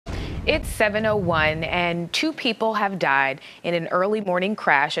It's 7:01 and two people have died in an early morning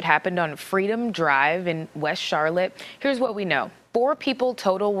crash. It happened on Freedom Drive in West Charlotte. Here's what we know. Four people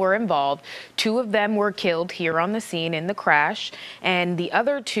total were involved. Two of them were killed here on the scene in the crash, and the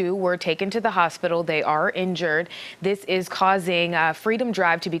other two were taken to the hospital. They are injured. This is causing Freedom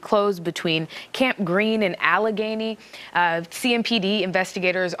Drive to be closed between Camp Green and Allegheny. CMPD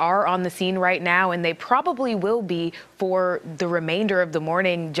investigators are on the scene right now, and they probably will be for the remainder of the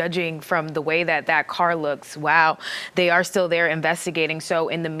morning, judging from the way that that car looks. Wow, they are still there investigating. So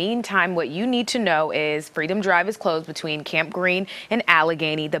in the meantime, what you need to know is Freedom Drive is closed between Camp Green and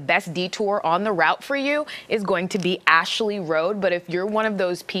Allegheny. The best detour on the route for you is going to be Ashley Road. But if you're one of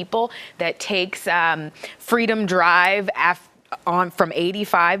those people that takes Freedom Drive from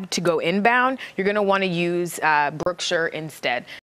 85 to go inbound, you're going to want to use Brookshire instead.